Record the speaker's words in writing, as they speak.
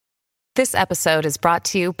This episode is brought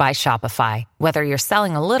to you by Shopify. Whether you're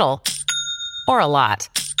selling a little or a lot,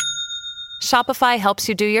 Shopify helps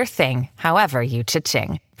you do your thing, however you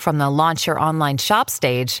cha-ching. From the launch your online shop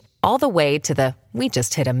stage, all the way to the we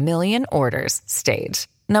just hit 1 million orders stage.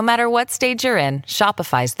 No matter what stage you're in,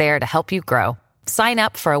 Shopify's there to help you grow. Sign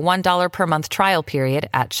up for a $1 per month trial period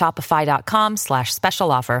at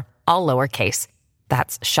shopify.com/special offer, all lowercase.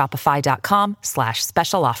 That's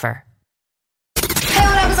shopify.com/special offer. Hey,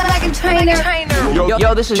 what up, it's Megan Trainor.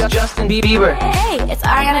 Yo, this is Justin Bieber. Hey, it's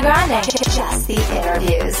Ariana Grande. Just the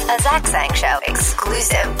Interviews, a Zach Sang Show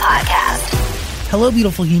exclusive podcast. Hello,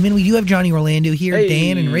 beautiful human. We do have Johnny Orlando here,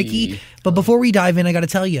 Dan and Ricky. But before we dive in, I got to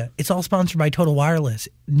tell you, it's all sponsored by Total Wireless.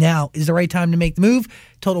 Now is the right time to make the move.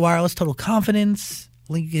 Total Wireless, total confidence.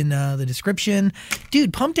 Link in the description.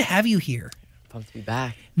 Dude, pumped to have you here. Pumped to be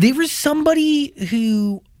back. There was somebody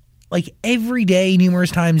who, like every day,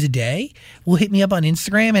 numerous times a day, will hit me up on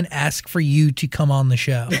Instagram and ask for you to come on the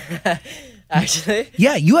show. Actually?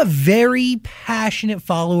 Yeah, you have very passionate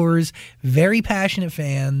followers, very passionate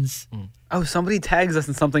fans. Oh, somebody tags us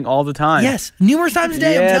in something all the time. Yes, numerous times a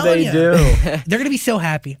day, I'm telling you. do. They're going to be so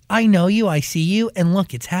happy. I know you, I see you, and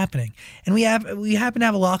look, it's happening. And we happen to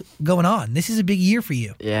have a lot going on. This is a big year for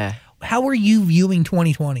you. Yeah. How are you viewing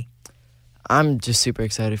 2020? I'm just super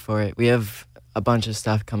excited for it. We have a bunch of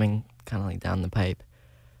stuff coming kind of like down the pipe.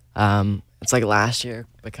 It's like last year,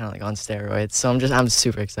 but kind of like on steroids. So I'm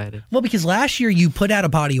super excited. Well, because last year you put out a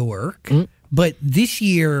body of work, but this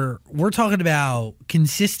year we're talking about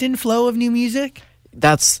consistent flow of new music.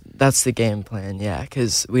 That's the game plan, yeah,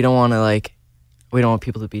 because we don't want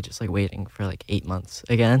people to be just like waiting for like 8 months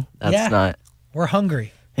again. That's not. We're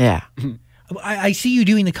hungry. Yeah. I see you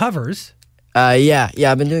doing the covers. Yeah.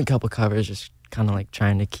 I've been doing a couple covers, just kind of like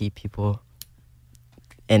trying to keep people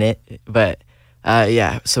in it, but.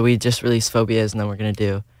 So we just released Phobias, and then we're going to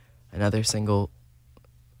do another single,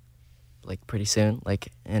 like, pretty soon,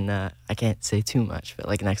 like, in, I can't say too much, but,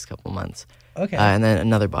 like, next couple months. Okay. And then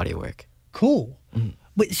another body of work. Cool.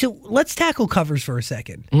 But so let's tackle covers for a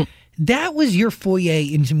second. Mm-hmm. That was your foyer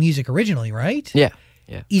into music originally, right? Yeah.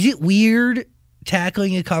 Is it weird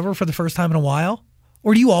tackling a cover for the first time in a while?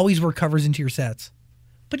 Or do you always work covers into your sets?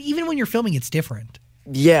 But even when you're filming, it's different.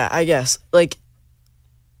 Yeah, I guess. Like,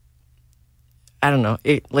 I don't know.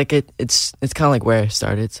 It's kind of like where I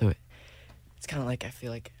started, so it's kind of like I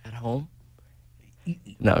feel like at home.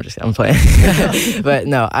 No, I'm playing. But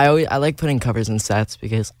no, I like putting covers in sets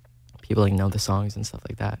because people like know the songs and stuff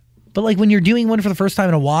like that. But like when you're doing one for the first time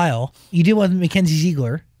in a while, you did one with Mackenzie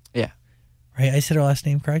Ziegler. Yeah. Right? I said her last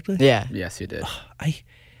name correctly? Yeah. Yes, you did. I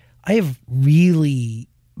have really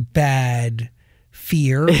bad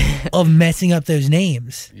fear of messing up those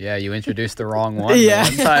names. Yeah, you introduced the wrong one. Yeah.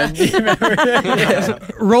 The one time. Do you remember?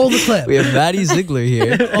 Roll the clip. We have Maddie Ziegler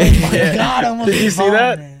here. Oh my God! I almost Did you see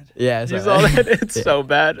that? Yeah. You saw that? It's so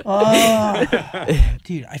bad. Oh,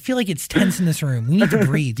 dude, I feel like it's tense in this room. We need to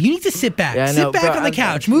breathe. You need to sit back. Yeah, I sit know, back bro, on the I'm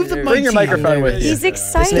couch. Move the nervous. mic. Bring your to you. microphone with you. He's This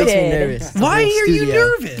makes me excited. nervous. Why are you Studio.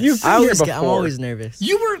 nervous? You've I'm been here before. always nervous.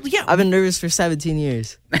 You were, yeah. I've been nervous for 17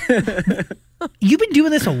 years. You've been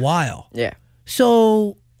doing this a while. Yeah.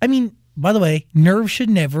 So, I mean, by the way, nerves should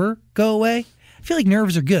never go away. I feel like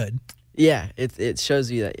nerves are good. Yeah, it shows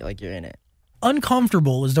you that like you're in it.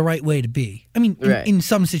 Uncomfortable is the right way to be. I mean, Right. in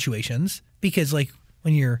some situations, because like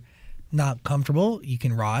when you're not comfortable, you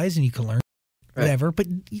can rise and you can learn whatever, but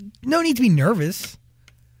no need to be nervous.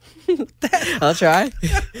 I'll try. I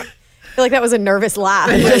feel like that was a nervous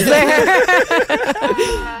laugh. Just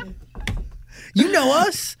there. You know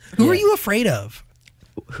us. Who are you afraid of?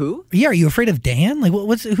 Who? Yeah, are you afraid of Dan? Like,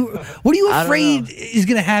 what are you I don't afraid know. is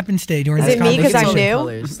going to happen today during Is this it me 'cause conversation? I'm new?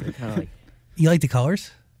 Colors, they're kind of like, You like the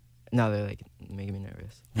colors? no, they're like making me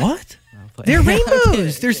nervous. What? No, I'm playing. They're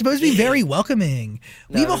rainbows. They're supposed to be very welcoming.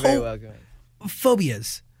 No, We have a they're very whole welcoming.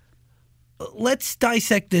 Phobias. Let's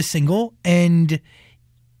dissect this single and,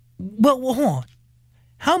 well, hold on.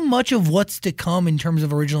 How much of what's to come in terms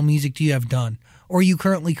of original music do you have done? Or are you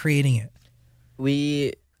currently creating it?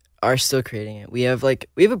 We are still creating it. We have a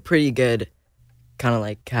pretty good kind of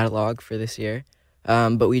like catalog for this year.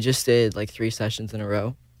 But we just did like 3 sessions in a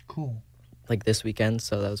row. Cool. Like this weekend,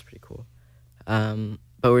 so that was pretty cool.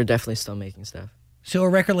 But we're definitely still making stuff. So a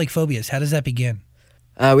record like Phobias, how does that begin?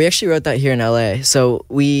 We actually wrote that here in LA. So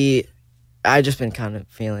I just been kind of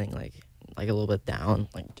feeling like a little bit down,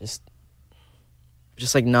 like just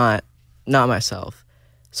like not myself.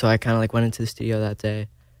 So I kind of like went into the studio that day.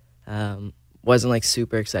 Wasn't like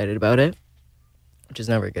super excited about it, which is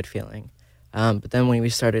never a good feeling. But then when we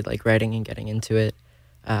started like writing and getting into it,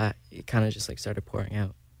 it kind of just like started pouring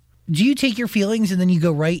out. Do you take your feelings and then you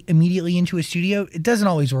go right immediately into a studio? It doesn't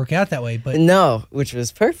always work out that way, but No, which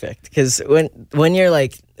was perfect because when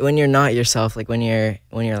you're not yourself, like when you're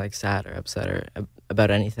like sad or upset or about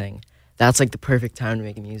anything, that's like the perfect time to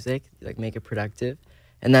make music, like make it productive,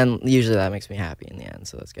 and then usually that makes me happy in the end,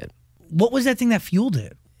 so that's good. what was that thing that fueled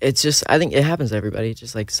it? It's just, I think it happens to everybody.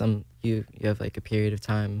 Just like you have like a period of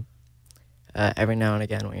time every now and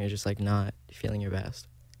again when you're just like not feeling your best.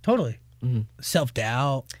 Totally. Mm-hmm.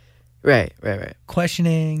 Self-doubt, Right.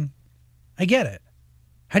 questioning. I get it.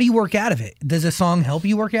 How do you work out of it? Does a song help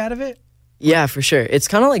you work out of it? Yeah, for sure. It's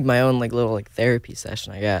kind of like my own like little like therapy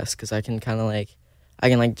session, I guess, because I can kind of like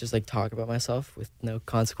just like talk about myself with no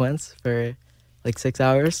consequence for like 6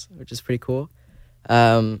 hours, which is pretty cool.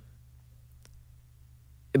 But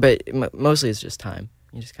mostly it's just time.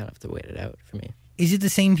 You just kind of have to wait it out for me. Is it the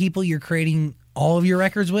same people you're creating all of your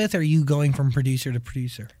records with, or are you going from producer to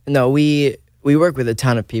producer? No, we work with a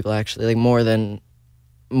ton of people actually, like more than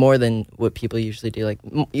what people usually do. Like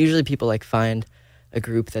usually people like find a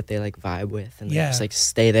group that they like vibe with and they just like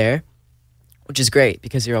stay there, which is great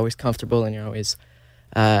because you're always comfortable and you're always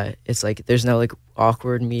it's like there's no like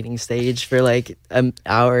awkward meeting stage for like an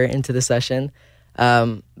hour into the session.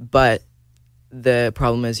 But the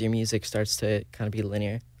problem is your music starts to kind of be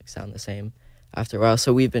linear, like sound the same after a while.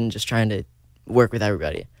 So we've been just trying to work with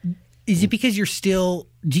everybody. Is it because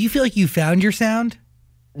do you feel like you found your sound?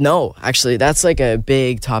 No, actually, that's like a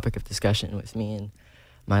big topic of discussion with me and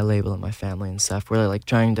my label and my family and stuff. We're like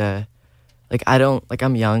trying to, like,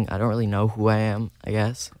 I'm young. I don't really know who I am, I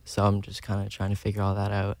guess. So I'm just kind of trying to figure all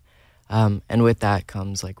that out. And with that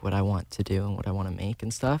comes like what I want to do and what I want to make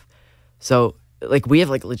and stuff. So like we have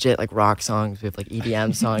like legit like rock songs. We have like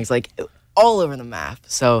EDM songs, like all over the map.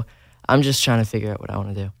 So I'm just trying to figure out what I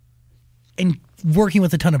want to do. And working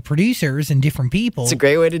with a ton of producers and different people. It's a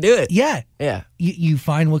great way to do it. Yeah. Yeah. You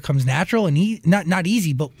find what comes natural and not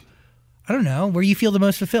easy, but I don't know, where you feel the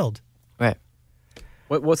most fulfilled. Right.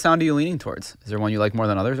 What sound are you leaning towards? Is there one you like more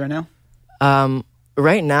than others right now?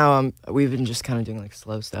 Right now, we've been just kind of doing like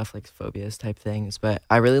slow stuff, like Phobias type things. But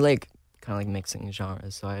I really like kind of like mixing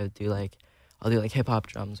genres. So I'll do like hip hop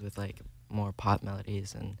drums with like more pop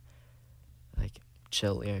melodies and like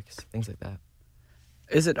chill lyrics, things like that.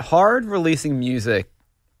 Is it hard releasing music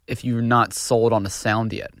if you're not sold on a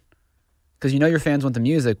sound yet? Because you know your fans want the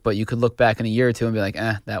music, but you could look back in a year or two and be like,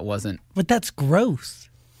 that wasn't. But that's gross.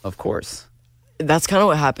 Of course. That's kind of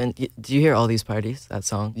what happened. Do you hear All These Parties, that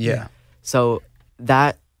song? Yeah. So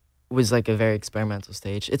that was like a very experimental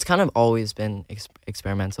stage. It's kind of always been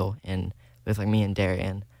experimental with like me and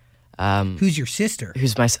Darian. Who's your sister?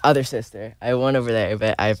 Who's my other sister. I have one over there,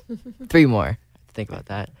 but I have 3 more. I have to think about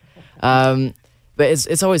that. But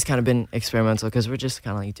it's always kind of been experimental because we're just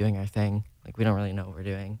kind of like doing our thing. Like we don't really know what we're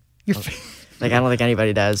doing. Like I don't think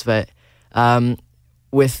anybody does. But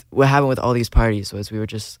with what happened with All These Parties was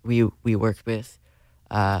we worked with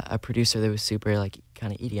a producer that was super like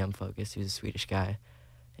kind of EDM focused. He was a Swedish guy,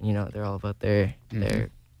 and you know they're all about their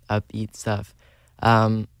upbeat stuff.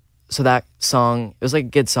 So that song, it was like a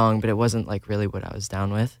good song, but it wasn't like really what I was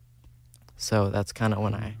down with. So that's kind of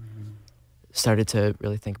when I started to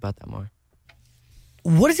really think about that more.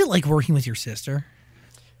 What is it like working with your sister?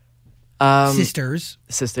 Sisters.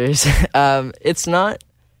 It's not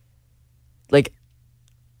like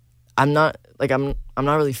I'm not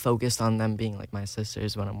really focused on them being like my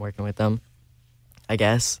sisters when I'm working with them. I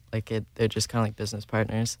guess like they're just kind of like business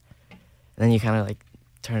partners, and then you kind of like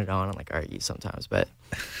turn it on and like argue sometimes. But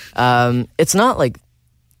it's not like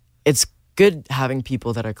it's good having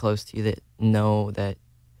people that are close to you that know that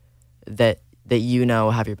you know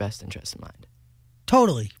have your best interest in mind.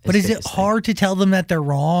 Totally. But is it hard to tell them that they're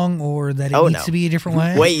wrong or that it needs to be a different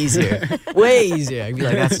way? Way easier. Way easier. I'd be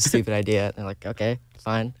like, that's a stupid idea. And they're like, okay,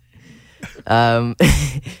 fine. Because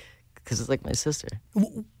it's like my sister.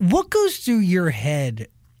 What goes through your head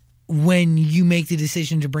when you make the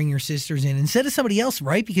decision to bring your sisters in instead of somebody else,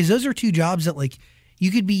 right? Because those are 2 jobs that like you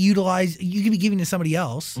could be giving to somebody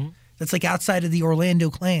else that's like outside of the Orlando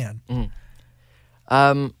clan.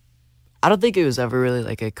 I don't think it was ever really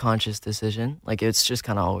like a conscious decision. Like it's just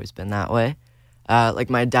kind of always been that way.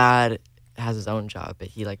 Like my dad has his own job, but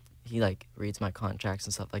he reads my contracts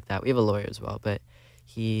and stuff like that. We have a lawyer as well, but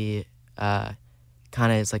he kind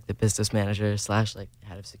of is like the business manager / like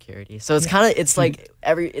head of security. So it's kind of it's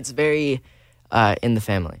very in the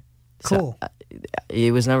family. Cool. So,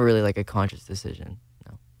 it was never really like a conscious decision.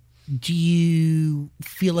 No. Do you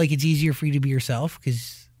feel like it's easier for you to be yourself?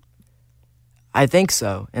 Because I think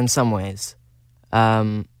so, in some ways.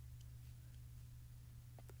 Yeah,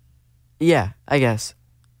 I guess.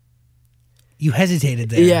 You hesitated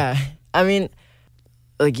there. Yeah. I mean,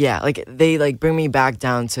 like they like bring me back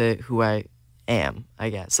down to who I am, I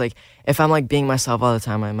guess. Like if I'm like being myself all the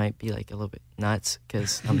time, I might be like a little bit nuts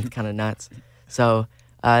because I'm kind of nuts. So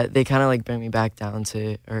they kind of like bring me back down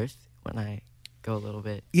to earth when I go a little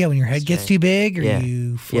bit. Yeah, when your head gets too big or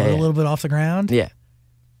you float a little bit off the ground. Yeah.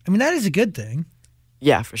 I mean, that is a good thing.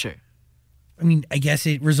 Yeah, for sure. I mean, I guess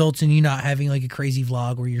it results in you not having like a crazy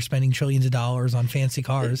vlog where you're spending trillions of dollars on fancy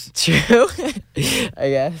cars. True. I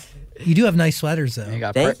guess. You do have nice sweaters, though. You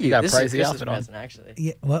got Thank you. You got This is a pricey Christmas outfit on. present, actually.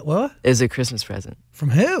 Yeah. What? It was a Christmas present. From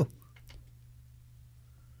who?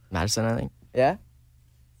 Madison, I think. Yeah?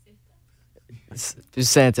 It's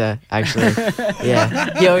Santa, actually.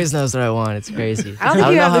 Yeah. He always knows what I want. It's crazy. I don't think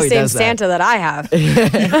you know have how the he same does that. Santa that I have.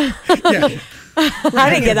 Yeah. I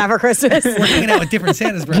didn't get that for Christmas. We're hanging out with different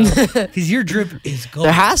Santas, bro. Because your drip is gold.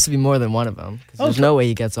 There has to be more than one of them. 'Cause there's no way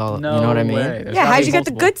he gets all. No you know what I mean? way. There's Yeah, gotta how'd be you get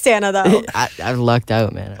the multiple. good Santa though? I lucked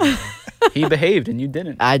out, man. He behaved and you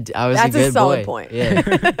didn't. I was That's a a good solid boy. point.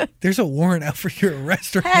 Yeah. There's a warrant out for your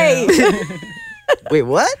arrest right Hey, now. Wait,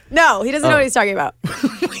 what? no, he doesn't know what he's talking about.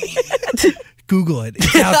 Google it.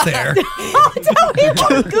 It's out there. Tell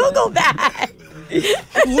people Google that.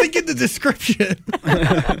 Link in the description.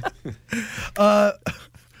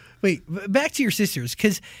 Wait, back to your sisters,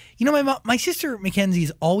 because you know my sister Mackenzie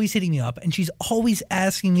is always hitting me up, and she's always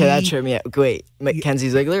asking me. Okay, that tripped me out. Wait, Mackenzie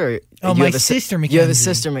Ziegler? Or Oh, you my have a sister You have a Mackenzie.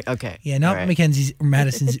 sister. Okay. Yeah, not All right. Mackenzie's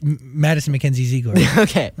Madison Mackenzie Ziegler.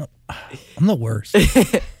 Okay. I'm the worst.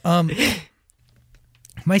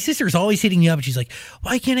 My sister's always hitting me up, and she's like,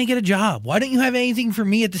 "Why can't I get a job? Why don't you have anything for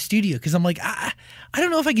me at the studio?" Because I'm like, I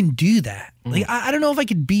don't know if I can do that. Like, I don't know if I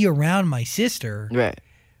could be around my sister Right.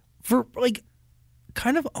 for like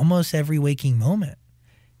kind of almost every waking moment.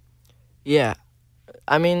 Yeah.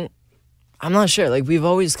 I mean, I'm not sure. Like, we've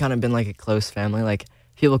always kind of been like a close family. Like,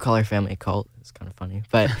 people call our family a cult. It's kind of funny.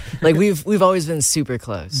 But, like, we've always been super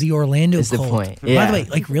close. The Orlando Is the Cult. point. By Yeah. the way,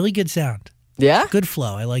 like really good sound, Yeah? good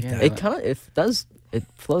flow. I like that. It kind of, it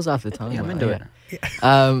flows off the tongue. Yeah, I'm well, into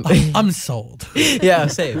yeah. it. I'm sold. Yeah,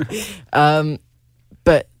 same.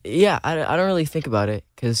 But yeah, I don't really think about it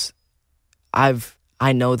because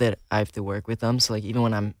I know that I have to work with them. So like even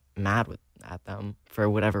when I'm mad at them for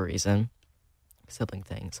whatever reason, sibling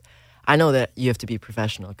things, I know that you have to be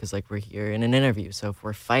professional because like we're here in an interview. So if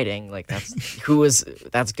we're fighting, like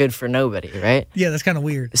that's good for nobody, right? Yeah, that's kind of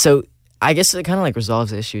weird. So I guess it kind of like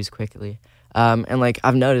resolves issues quickly. And like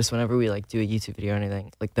I've noticed whenever we like do a YouTube video or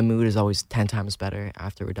anything, like the mood is always 10 times better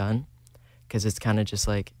after we're done, because it's kind of just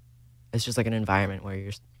like it's just like an environment where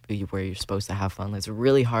you're supposed to have fun. It's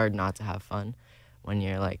really hard not to have fun when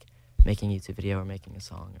you're like making a YouTube video or making a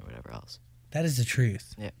song or whatever else. That is the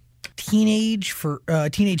truth. Yeah. Teenage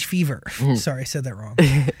Fever. Sorry, I said that wrong.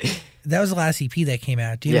 That was the last EP that came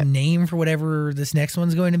out. Do you have a name for whatever this next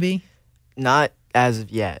one's going to be? Not as of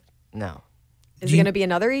yet. No. Is it going to be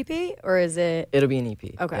another EP or is it? It'll be an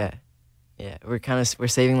EP. Okay. Yeah. We're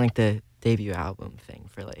saving like the debut album thing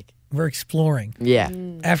for like. We're exploring. Yeah.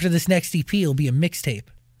 After this next EP, it'll be a mixtape.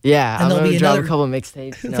 Yeah, And I'm there'll gonna be drop another- a couple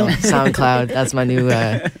mixtapes. SoundCloud. That's my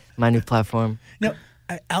new platform. No,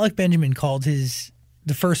 Alec Benjamin called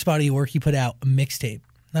the first body of work he put out a mixtape,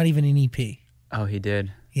 not even an EP. Oh, he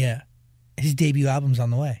did. Yeah, his debut album's on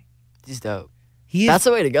the way. He's dope. He is. That's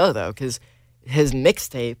the way to go though, because his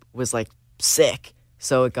mixtape was like sick,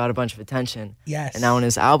 so it got a bunch of attention. Yes. And now when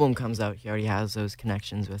his album comes out, he already has those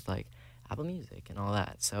connections with like Apple Music and all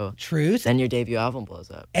that. So Truth. then your debut album blows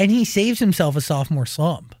up. And he saves himself a sophomore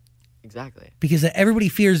slump Exactly. because everybody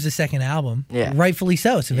fears the second album. Yeah. Rightfully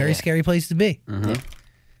so. It's a very Yeah. scary place to be. Yeah.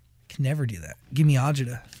 Can never do that. Give me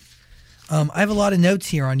agita. I have a lot of notes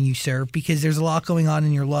here on you, sir, because there's a lot going on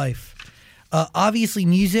in your life. Obviously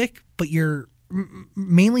music, but you're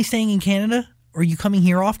mainly staying in Canada? Or are you coming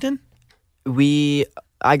here often?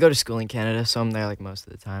 I go to school in Canada, so I'm there like most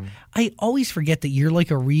of the time. I always forget that you're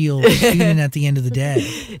like a real student at the end of the day.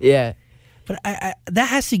 Yeah. But that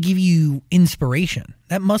has to give you inspiration.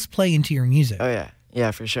 That must play into your music. Oh yeah.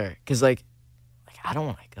 Yeah, for sure. Because like I don't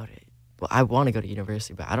want to go to. Well, I want to go to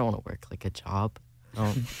university, but I don't want to work like a job.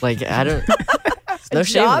 I don't. No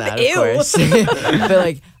shame in job? that, Ew. of course. But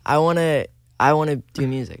like, I want to do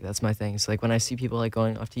music. That's my thing. So like, when I see people like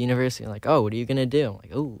going off to university, I'm like, oh, what are you gonna do? I'm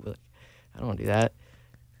like, oh, I don't want to do that.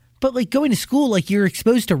 But like going to school, like you're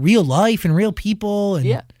exposed to real life and real people, and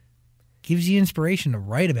Yeah. gives you inspiration to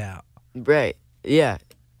write about. Right. Yeah.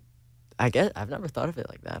 I guess I've never thought of it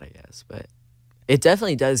like that. I guess, but it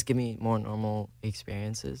definitely does give me more normal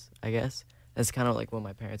experiences. I guess that's kind of like what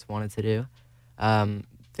my parents wanted to do.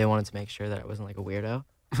 They wanted to make sure that I wasn't like a weirdo.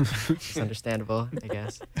 It's understandable, I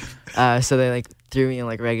guess. So they like threw me in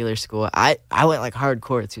like regular school. I went like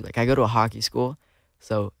hardcore too. Like I go to a hockey school,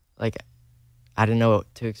 So like, I didn't know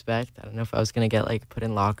what to expect. I don't know if I was gonna get like put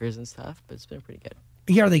in lockers and stuff, but it's been pretty good.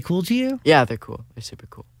 Yeah, are they cool to you? Yeah, they're cool. They're super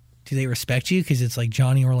cool. Do they respect you because it's like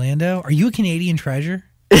Johnny Orlando? Are you a Canadian treasure?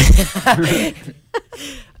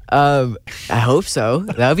 I hope so.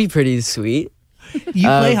 That would be pretty sweet. You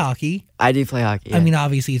play hockey. I do play hockey. Yeah. I mean,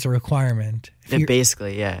 obviously, it's a requirement.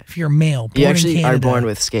 Basically, yeah. If you're a male, born You actually in are Canada, born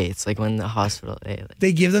with skates, like when the hospital.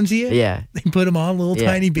 they give them to you? Yeah. They put them on little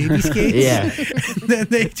Yeah. tiny baby skates? Yeah. And then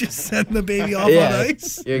they just send the baby off Yeah. on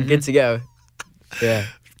ice? You're good to go. Yeah.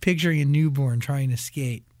 Picturing a newborn trying to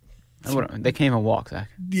skate. They can't even walk, Zach.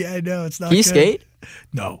 Yeah, I know. It's not Can you good. skate?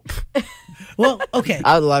 No. Well, okay.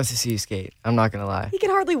 I would love to see you skate. I'm not gonna lie. He can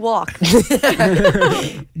hardly walk.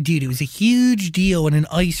 Dude, it was a huge deal when an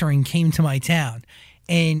ice rink came to my town.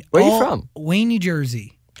 And Where are you from? Wayne, New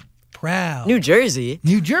Jersey. Proud. New Jersey.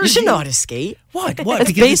 New Jersey. You should know how to skate. What? It's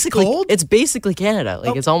Because basically it's cold? it's basically Canada.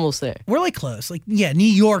 Like it's almost there. We're like close. Like, yeah, New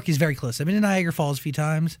York is very close. I've been to Niagara Falls a few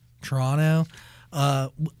times, Toronto.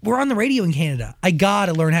 We're on the radio in Canada. I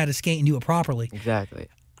gotta learn how to skate and do it properly. Exactly.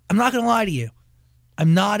 I'm not gonna lie to you.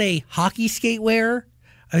 I'm not a hockey skate wearer.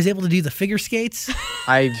 I was able to do the figure skates.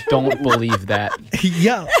 I don't believe that.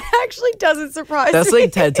 Yo, Actually doesn't surprise That's me.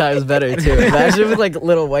 like 10 times better too. Imagine with like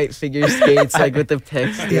little white figure skates, like with the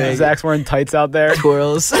picks, doing Zach's wearing tights out there.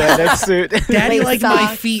 twirls. Spandex suit. Daddy Lace liked my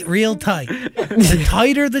socks. feet real tight. The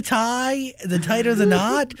tighter the tie, the tighter the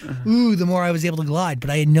knot, the more I was able to glide.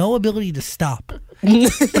 But I had no ability to stop.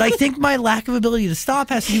 But I think my lack of ability to stop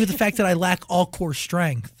has to do with the fact that I lack all core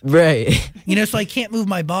strength. Right. You know, so I can't move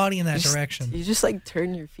my body in that direction. You just like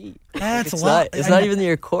turn your feet. That's It's a lot. not. It's I not know. even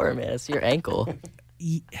your core, man. It's your ankle.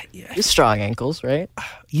 Yeah. You're strong ankles, right?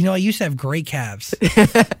 You know, I used to have great calves.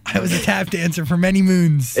 I was a tap dancer for many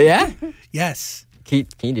moons. Yeah. Yes. Can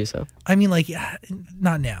you do so? I mean, like,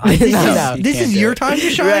 not now. No, This is, no, you this can't is do your it. time to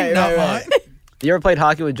shine, Right, not right. mine. You ever played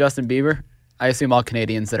hockey with Justin Bieber? I assume all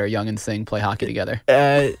Canadians that are young and sing play hockey together.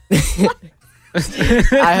 I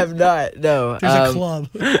have not. No. There's a club.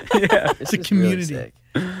 It's a community.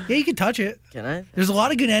 Yeah, you can touch it. Can I? There's a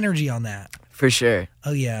lot of good energy on that. For sure.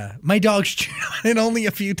 Oh, yeah. My dog's chewed on it only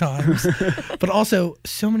a few times. But also,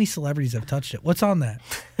 so many celebrities have touched it. What's on that?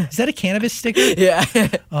 Is that a cannabis sticker? Yeah.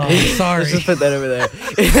 Oh, sorry. Just put that over there.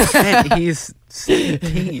 Man, he's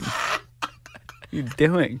 17. What are you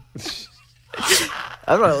doing?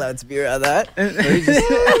 I'm not allowed to be around that. We're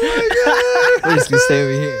just gonna stay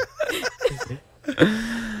over here.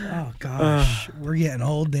 Oh, gosh. We're getting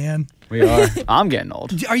old, Dan. We are. I'm getting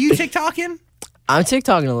old. Are you TikToking? I'm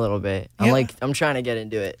TikToking a little bit. Yeah. I'm trying to get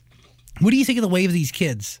into it. What do you think of the wave of these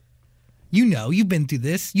kids? You know, you've been through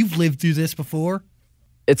this. You've lived through this before.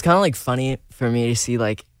 It's kind of like funny for me to see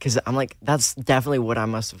because I'm like, that's definitely what I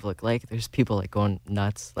must have looked like. There's people like going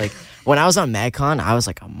nuts. Like when I was on MagCon, I was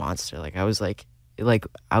like a monster. Like I was like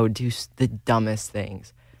I would do the dumbest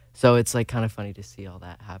things. So it's like kind of funny to see all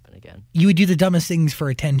that happen again. You would do the dumbest things for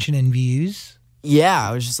attention and views. Yeah,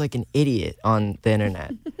 I was just like an idiot on the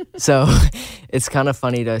internet. So it's kind of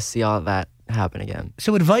funny to see all that happen again.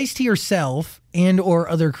 So advice to yourself and or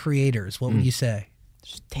other creators, what would you say?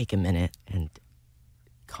 Just take a minute and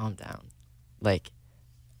calm down. Like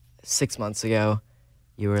 6 months ago,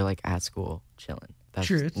 you were like at school chilling.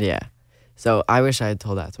 Truth. Yeah. So I wish I had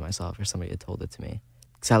told that to myself or somebody had told it to me.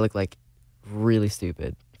 Because I looked like really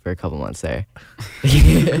stupid for a couple months there.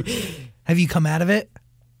 Have you come out of it?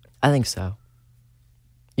 I think so.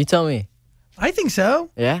 You tell me. I think so.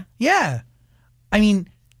 Yeah? Yeah. I mean,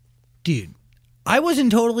 dude, I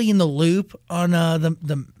wasn't totally in the loop on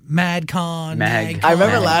the MadCon. Mag. I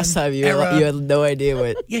remember MagCon last time you era. had no idea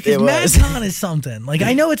what Yeah, because it was. MadCon is something. Like,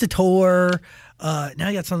 I know it's a tour. Now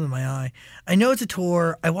I got something in my eye. I know it's a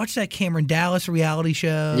tour. I watched that Cameron Dallas reality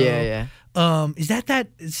show. Yeah. Is that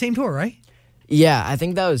same tour, right? Yeah, I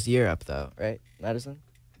think that was Europe though, right? Madison?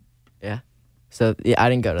 Yeah. So yeah, I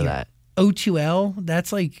didn't go to that. O2L,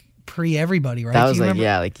 that's like pre-everybody, right? That Do was you like, remember?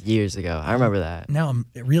 yeah, like years ago. I remember that. Now I'm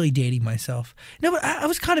really dating myself. No, but I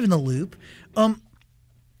was kind of in the loop.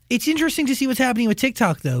 It's interesting to see what's happening with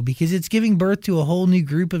TikTok, though, because it's giving birth to a whole new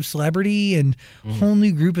group of celebrity and a whole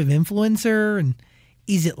new group of influencer. And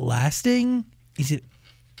is it lasting? Is it?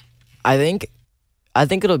 I think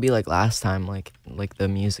it'll be like last time, like the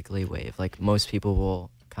Musical.ly wave. Like most people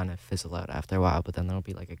will kind of fizzle out after a while, but then there'll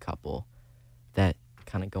be like a couple that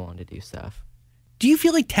kind of go on to do stuff. Do you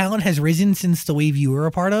feel like talent has risen since the wave you were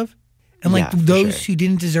a part of? And like Yeah, for those sure. who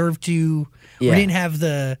didn't deserve to or didn't have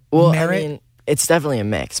the merit? I mean, it's definitely a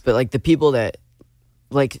mix, but like the people that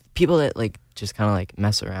like just kind of like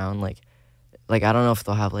mess around, like I don't know if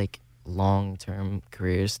they'll have like long-term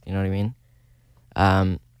careers, you know what I mean?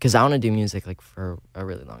 Because I want to do music like for a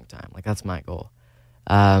really long time. Like that's my goal.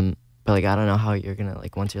 But like I don't know how you're gonna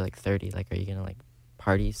like once you're like 30. Like, are you gonna like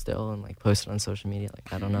party still and like post it on social media?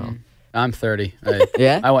 Like I don't know. I'm 30.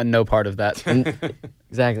 Yeah, I want no part of that.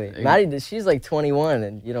 exactly. Maddie, she's like 21,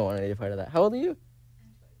 and you don't want to be a part of that. How old are you?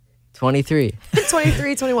 23.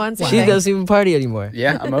 23, 21. Same She thing. doesn't even party anymore.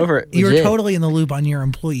 Yeah, I'm over it. You're Legit. totally in the loop on your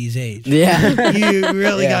employee's age. Yeah. You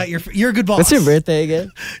really Yeah. you're a good boss. What's your birthday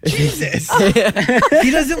again? Jesus. He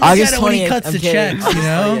doesn't look August at it when he 20th. cuts I'm the kidding. checks, you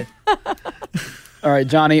know? All right,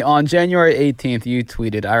 Johnny, on January 18th, you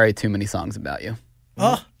tweeted, I write too many songs about you.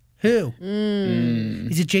 Oh, who?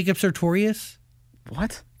 Is it Jacob Sartorius?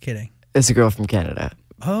 What? Kidding. It's a girl from Canada.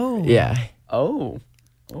 Oh. Yeah. Oh,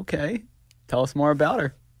 okay. Tell us more about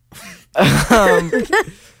her. Oh, I don't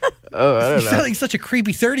You know. sound like such a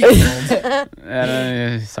creepy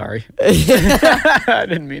 30-year-old. Sorry. I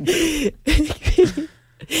didn't mean to.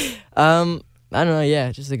 I don't know.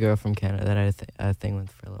 Yeah, just a girl from Canada that I had a thing with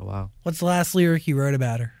for a little while. What's the last lyric you wrote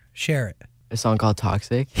about her? Share it. A song called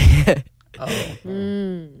 "Toxic."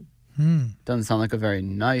 Doesn't sound like a very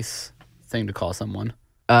nice thing to call someone.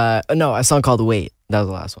 No, a song called "Wait." That was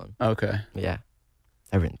the last one. Okay. Yeah,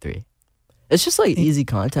 I've written 3. It's just like easy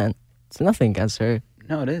content. It's nothing against her.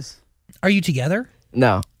 No, it is. Are you together?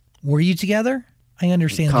 No, Were you together? I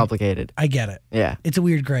understand. complicated. I get it. Yeah. It's a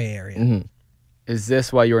weird gray area. Mm-hmm. Is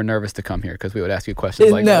this why you were nervous to come here? Because we would ask you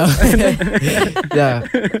questions like No. this. No.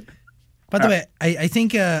 By the way, I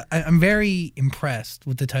think I'm very impressed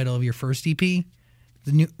with the title of your first EP,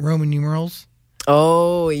 the Roman numerals.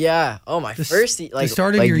 Oh yeah. Oh my The, first the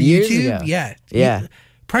start of like your years YouTube. ago. Yeah. Yeah.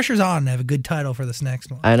 Pressure's on to have a good title for this next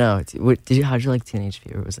one. I know. How'd you like Teenage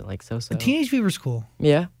Fever? Was it like so-so? Teenage Fever's cool.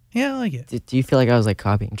 Yeah. Yeah, I like it. Do you feel like I was like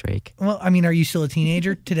copying Drake? Well, I mean, are you still a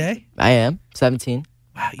teenager today? I am 17.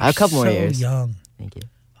 Wow, you're I have a couple so more years. young. Thank you.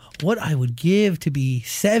 What I would give to be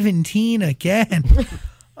 17 again. Isn't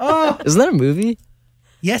that a movie?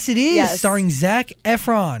 Yes, it is. Yes. Starring Zac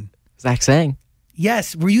Efron. Zach sang.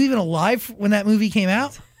 Yes. Were you even alive when that movie came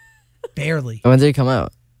out? Barely. When did it come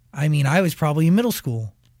out? I mean, I was probably in middle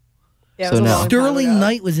school. Yeah, it So was a no. long time Sterling ago.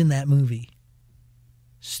 Knight was in that movie.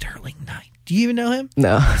 Sterling Knight. Do you even know him?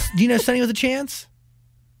 No. Do you know Sonny with a Chance?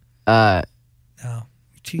 Uh. No.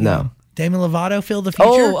 You're too No. young. Demi Lovato, Phil the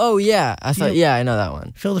Feature. Oh yeah. I thought. Yeah, I know that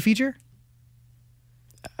one. Phil the Feature?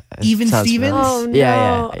 Even Sounds Stevens? familiar. Oh, no.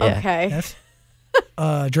 Yeah. Okay. Yes.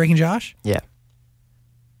 Drake and Josh? Yeah.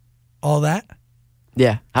 All that?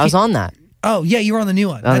 Yeah. I was on that. Oh, yeah, you were on the new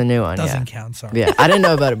one. On the That new one, Doesn't yeah. count, sorry. Yeah. I didn't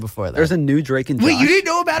know about it before that. There's a new Drake and Josh. Wait, you didn't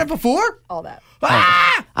know about it before? All that.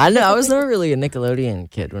 Ah! I know. I was never really a Nickelodeon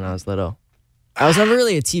kid when I was little. I was never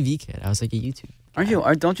really a TV kid. I was like a YouTube.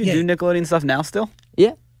 Don't you Yeah. do Nickelodeon stuff now still?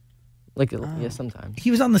 Yeah. Like yeah, sometimes. He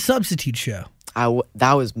was on the Substitute Show.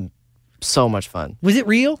 That was so much fun. Was it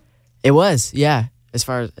real? It was. Yeah. As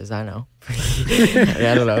far as I know.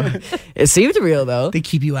 I don't know. It seemed real though. They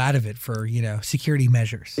keep you out of it for, security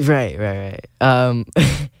measures. Right.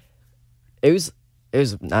 It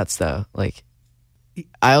was nuts though. Like,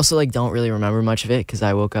 I also like don't really remember much of it because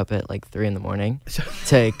I woke up at like 3 a.m.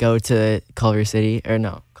 to go to Culver City,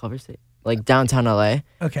 like downtown LA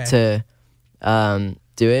Okay. to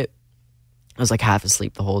do it. I was like half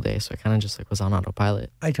asleep the whole day, so I kind of just like was on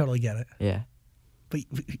autopilot. I totally get it. Yeah, But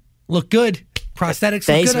look good. Prosthetics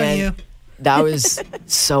Thanks, look good man. on you. that was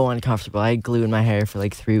so uncomfortable. I had glue in my hair for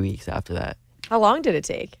like 3 weeks after that. How long did it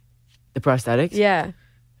take? The prosthetics, Yeah.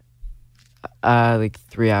 like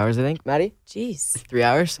 3 hours, I think. Maddie, Jeez. 3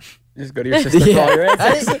 hours. Just go to your sister, call your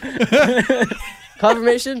answers.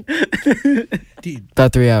 Confirmation. Dude,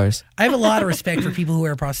 About 3 hours. I have a lot of respect for people who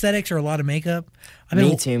wear prosthetics or a lot of makeup.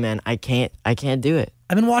 Me too, man. I can't do it.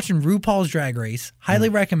 I've been watching RuPaul's Drag Race. Highly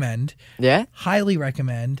recommend. Yeah. Highly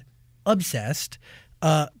recommend. Obsessed.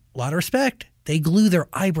 A lot of respect. They glue their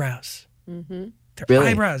eyebrows. Mm-hmm. Their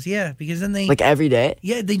Really? eyebrows, yeah. Because then they, Like every day.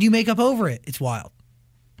 they do makeup over it. It's wild.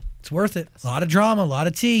 It's worth it. A lot of drama, a lot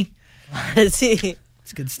of tea. See.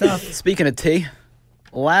 It's good stuff. Speaking of tea,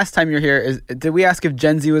 last time you were here, did we ask if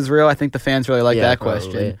Gen Z was real? I think the fans really like that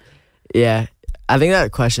question. Yeah. I think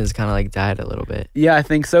that question's kind of like died a little bit. Yeah, I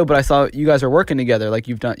think so. But I saw you guys are working together. Like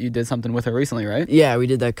you did something with her recently, right? Yeah, we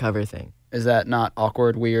did that cover thing. Is that not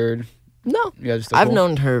awkward, weird? No. You guys are still I've cool?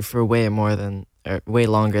 known her for way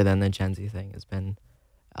longer than the Gen Z thing has been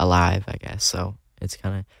alive, I guess. So it's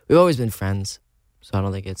kind of, we've always been friends. So I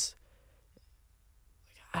don't think it's,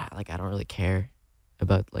 like I don't really care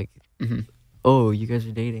about like, oh, you guys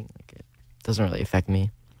are dating. Like it doesn't really affect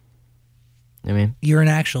me. You know what I mean? You're an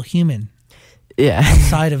actual human Yeah.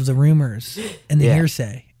 outside of the rumors and the Yeah.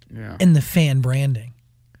 hearsay Yeah. and the fan branding.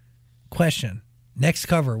 Question. Next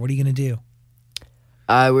cover, what are you going to do?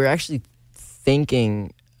 We're actually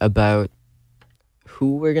thinking about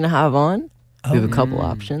who we're gonna have on. We have a couple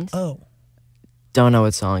options. Oh, Don't know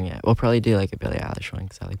what song yet. We'll probably do like a Billie Eilish one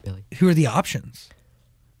because I like Billie. who are the options?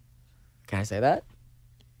 Can I say that?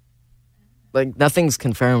 Like nothing's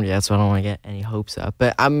confirmed yet, so I don't want to get any hopes up.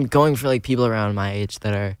 But I'm going for like people around my age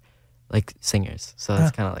that are like singers. So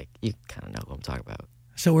that's kind of like you kind of know what I'm talking about.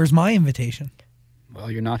 So where's my invitation? Well,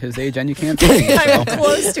 you're not his age and you can't sing. I'm So.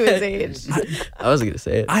 close to his age. I wasn't gonna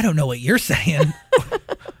say it. I don't know what you're saying,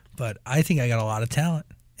 but I think I got a lot of talent.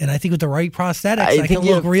 And I think with the right prosthetics, I think can you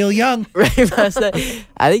look have- real young. Right past that.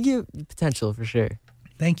 I think you have potential for sure.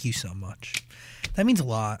 Thank you so much. That means a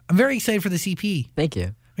lot. I'm very excited for this EP. Thank you.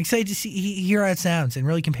 I'm excited to hear how it sounds and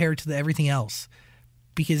really compare it to everything else.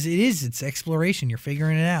 Because it's exploration. You're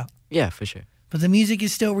figuring it out. Yeah, for sure. But the music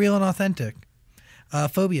is still real and authentic.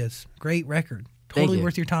 Phobias, great record. Totally you.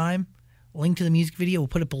 worth your time. Link to the music video. We'll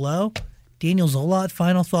put it below. Daniel Zolot,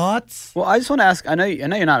 final thoughts? Well, I just want to ask. I know you're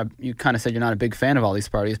not. You kind of said you're not a big fan of all these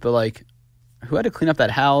parties, but like, who had to clean up that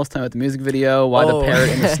house? Tell me about the music video. Why the parrot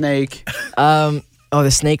and the snake? The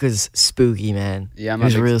snake was spooky, man. Yeah, it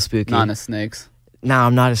was real spooky. Not into snakes. No,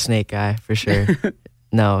 I'm not a snake guy for sure.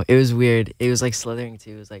 No, it was weird. It was like slithering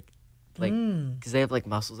too. It was like because they have like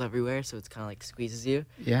muscles everywhere, so it's kind of like squeezes you.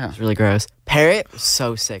 Yeah, It's really gross. Parrot was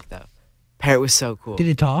so sick though. Parrot was so cool. Did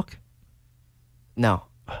it talk? No,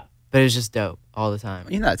 but it was just dope all the time.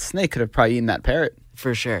 you know that snake could have probably eaten that parrot.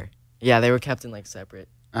 For sure. Yeah, they were kept in like separate.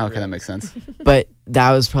 Oh, okay, that makes sense. But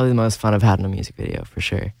that was probably the most fun I've had in a music video for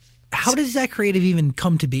sure. How does that creative even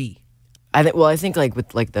come to be? I think like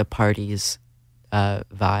with like the parties vibe,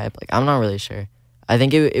 like I'm not really sure. I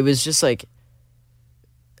think it was just like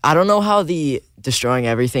I don't know how the destroying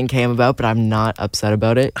everything came about, but I'm not upset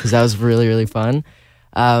about it because that was really really fun.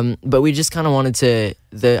 But we just kind of wanted to.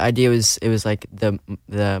 The idea was it was like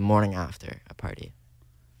the morning after a party.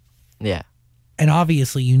 Yeah, And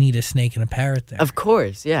obviously you need a snake and a parrot there. of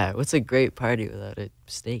course. Yeah, what's a great party without a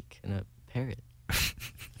snake and a parrot?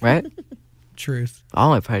 Right? Truth. All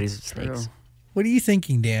my parties have snakes. True. What are you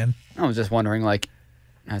thinking, Dan? I was just wondering, like,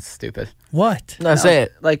 that's stupid. What? No, say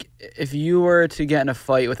it. Like, if you were to get in a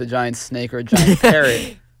fight with a giant snake or a giant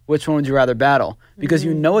parrot, which one would you rather battle? Because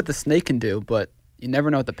you know what the snake can do, but you never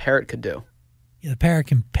know what the parrot could do. Yeah, the parrot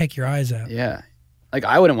can peck your eyes out. Yeah. Like,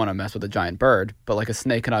 I wouldn't want to mess with a giant bird, but like a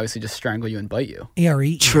snake can obviously just strangle you and bite you. Yeah, or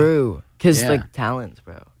eat you. True, because Yeah. like talons,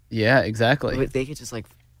 bro. Yeah, exactly. But they could just like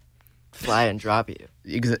fly and drop you.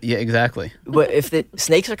 Yeah, exactly. But if the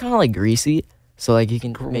snakes are kind of like greasy, so like you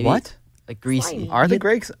can maybe What? like greasy, Are the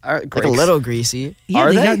Greeks? like a little greasy. Yeah, Are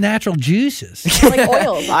they they? got natural juices. Like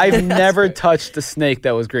oils. I've never touched a snake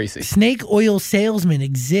that was greasy. Snake oil salesmen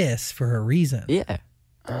exist for a reason. Yeah,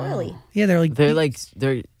 Oily. Yeah,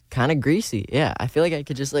 they're kind of greasy. Yeah, I feel like I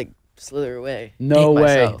could just like slither away. No take way.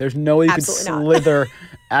 myself. There's no way you Absolutely could not. slither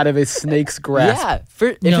out of a snake's grasp. Yeah,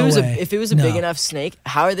 if No it was way. if it was a No. big enough snake,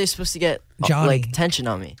 how are they supposed to get Johnny. like tension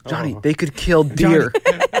on me? Johnny, they could kill deer.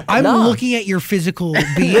 I'm No. looking at your physical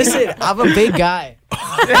being. Listen, I'm a big guy.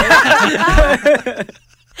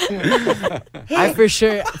 I for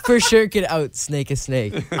sure could out snake a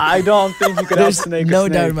snake. I don't think you could There's outsnake a no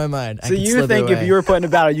snake. doubt in my mind. I So could you slither think away. if you were put in a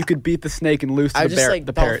battle, you could beat the snake and lose to I the, just like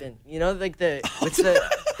the parrot? dolphin. You know, like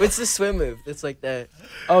what's the swim move? That's like the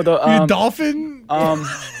Oh, the You dolphin?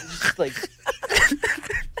 just like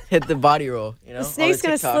hit the body roll. You know, The all snake's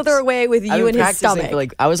going to TikToks. slither away with I've you been in his practicing stomach. for,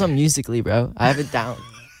 like I was on Musical.ly, bro. I have it down.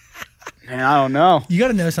 man, I don't know. You got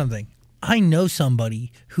to know something. I know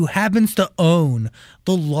somebody who happens to own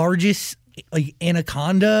the largest like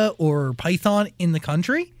anaconda or python in the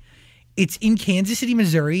country. It's in Kansas City,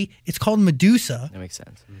 Missouri. It's called Medusa. That makes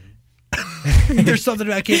sense. There's something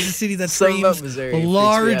about Kansas City that Something about screams Missouri freaks me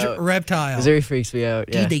large out. reptile. Missouri freaks me out.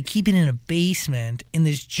 Yeah. Dude, they keep it in a basement in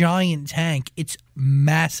this giant tank. It's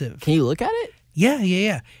massive. Can you look at it?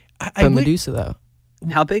 Yeah. I But would- Medusa though.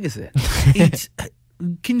 How big is it? It's.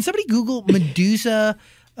 Can somebody Google Medusa,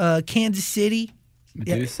 Kansas City?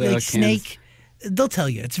 Medusa, like Kansas. snake. They'll tell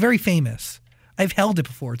you. It's very famous. I've held it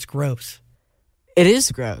before. It's gross. It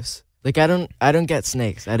is gross. Like I don't get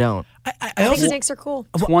snakes. I don't. I I think also. snakes are cool.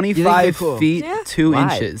 25 cool? feet, Yeah. 2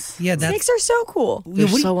 Why? inches. Yeah, that's. Snakes are so cool. They're what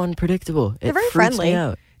do you- so unpredictable. They're it very freaks friendly. Me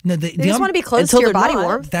out. no, They just want to be close Until to your they're body not.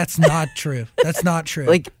 warmth. That's not true. That's not true.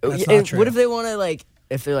 Like, That's what not true. if they want to like?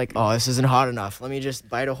 If they're like, oh, this isn't hot enough. Let me just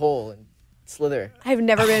bite a hole and slither. I've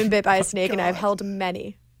never been bit by a snake, and I've held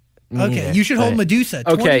many. Me Okay, neither, you should hold but- Medusa.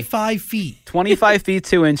 Okay. 25 feet. 25 feet,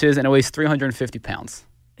 2 inches, and it weighs 350 pounds.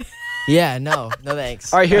 Yeah, no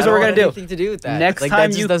thanks. All right, here's I what we're don't gonna want do. Anything to do with that? Next like, time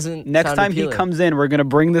that just doesn't. next sound time he appealing. comes in, we're going to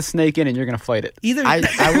bring the snake in and you're going to fight it. Either I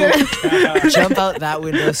will jump out that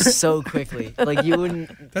window so quickly. Like you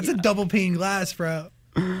wouldn't. that's a double pane glass, bro.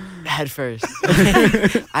 Head first.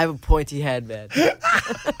 I have a pointy head, man.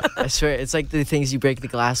 I swear, it's like the things you break the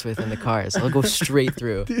glass with in the cars. I'll go straight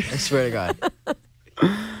through. I swear to God.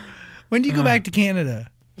 When do you go back to Canada?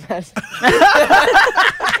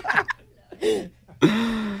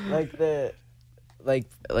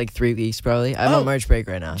 like 3 weeks probably. I'm on March break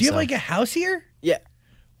right now. Do you have like a house here? Yeah.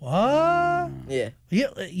 What? Yeah.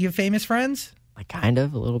 You have famous friends? Like kind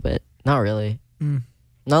of a little bit. Not really.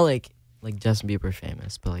 Not like Justin Bieber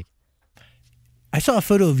famous, but like I saw a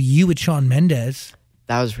photo of you with Shawn Mendes.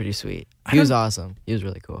 that was pretty sweet. He was awesome. He was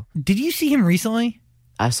really cool. Did you see him recently?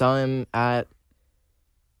 I saw him at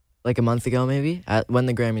like a month ago, maybe when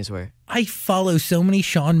the Grammys were. I follow so many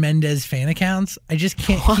Shawn Mendes fan accounts. I just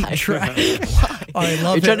can't keep track. Why? Oh, I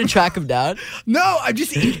love You're trying him. to track him down? No, I'm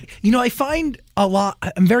just, I find a lot,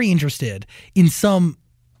 I'm very interested in some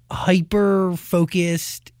hyper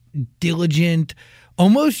focused, diligent,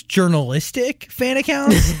 almost journalistic fan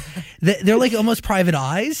accounts. They're like almost private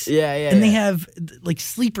eyes. Yeah. And they have like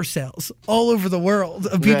sleeper cells all over the world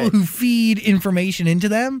of people Right. who feed information into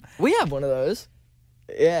them. We have one of those.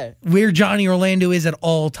 Yeah. Where Johnny Orlando is at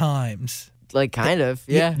all times. Like kind of.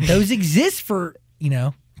 Yeah. Those exist for,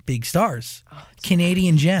 big stars.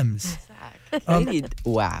 Canadian gems.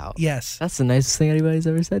 Wow. Yes. That's the nicest thing anybody's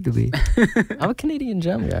ever said to me. I'm a Canadian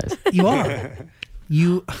gem, guys. You are.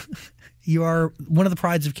 You are one of the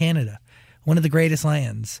prides of Canada, one of the greatest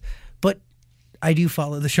lands. But I do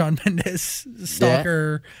follow the Shawn Mendes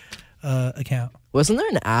stalker account. Wasn't there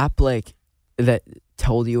an app like that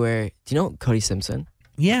told you where? Do you know Cody Simpson?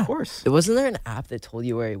 Yeah. Of course. Wasn't there an app that told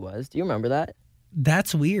you where he was? Do you remember that?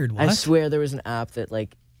 That's weird. What? I swear there was an app that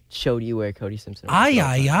like showed you where Cody Simpson was.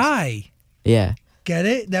 Aye. Yeah. Get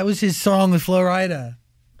it? That was his song with Flo Rida.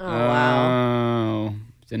 Oh, wow. Oh,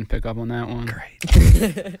 didn't pick up on that one. Great.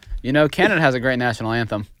 Canada has a great national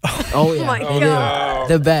anthem. Oh yeah. my they do. God.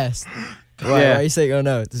 The best. Why Yeah. are you saying oh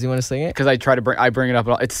no? Does he want to sing it? Because I bring it up.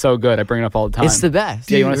 It's so good. I bring it up all the time. It's the best.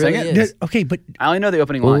 Yeah, you wanna sing really it? is. Okay, but I only know the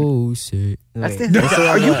opening line. Oh shit. That's Wait.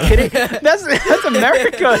 are you kidding? That's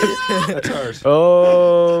America's. That's ours.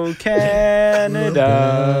 Oh,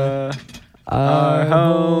 Canada, our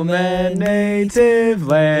home and native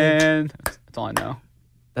land. That's all I know.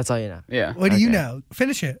 That's all you know. Yeah. what do you Okay. know?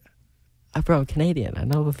 Finish it. Bro, I'm Canadian. I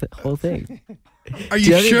know the whole thing. Are Do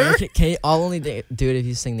you know the sure? American- I'll only do it if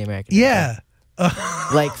you sing the American. Yeah.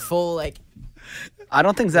 anthem. Like full like. I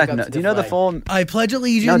don't think Zach up knows. to Do you the know the flag. full? I pledge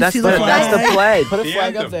allegiance No, that's to the the flag. pledge. Put a The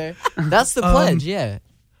flag anthem. up there. That's the pledge. Yeah.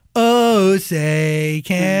 Oh, say,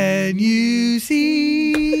 can you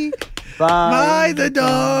see by the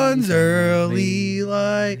dawn's early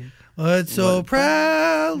light what so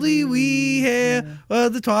proudly we hail while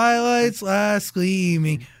the twilight's last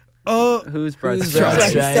gleaming? Oh, Who's bright? Who's stars?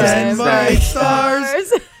 bright Send bright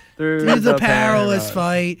stars through the perilous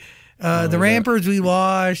fight. The ramparts we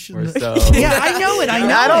wash. We're so- Yeah, I know it. I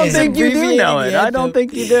know I don't it. think you do Abbreviating know it. the I don't anthem.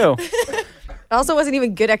 think you do. It also wasn't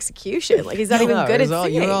even good execution. Like, he's not even No, good it at was all-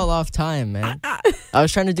 singing. You were all off time, man. I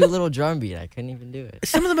was trying to do a little drum beat. I couldn't even do it.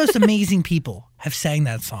 Some of the most amazing people have sang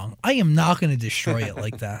that song. I am not going to destroy it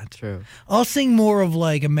like that. True. I'll sing more of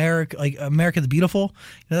like America the Beautiful.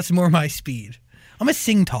 That's more my speed. I'm a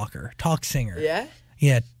talk singer. Yeah.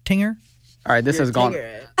 Yeah, tinger. All right, this has gone.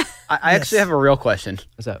 I actually have a real question.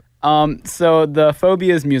 What's up? So the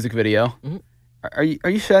Phobias music video, are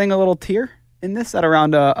you shedding a little tear in this at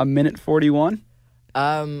around a minute 41?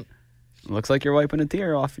 Looks like you're wiping a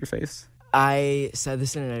tear off your face. I said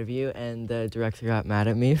this in an interview, and the director got mad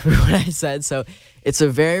at me for what I said. So it's a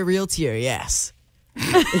very real tear. Yes.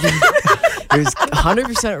 It was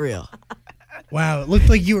 100% real. Wow, it looked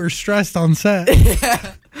like you were stressed on set.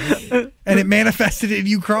 And it manifested in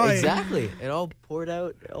you crying. Exactly. It all poured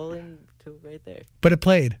out all into right there. But it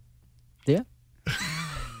played. Yeah.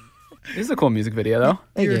 This is a cool music video, though.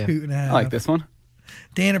 Thank You're a you. hoot and a half. I like this one.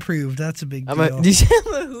 Dan approved. That's a big deal. Did you say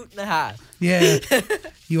I'm a hoot and a half? Yeah,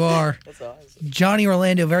 you are. That's awesome. Johnny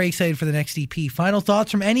Orlando, very excited for the next EP. Final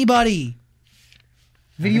thoughts from anybody?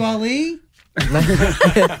 Video Ali? Is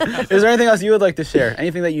there anything else you would like to share?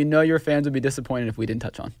 Anything that you know your fans would be disappointed if we didn't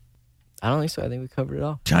touch on? I don't think so. I think we covered it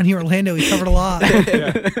all. Johnny Orlando, we covered a lot.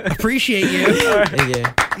 Appreciate you. Thank you.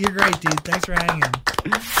 You're great, dude. Thanks for hanging.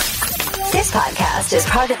 This podcast is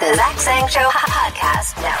part of the Zach Sang Show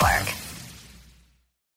Podcast Network.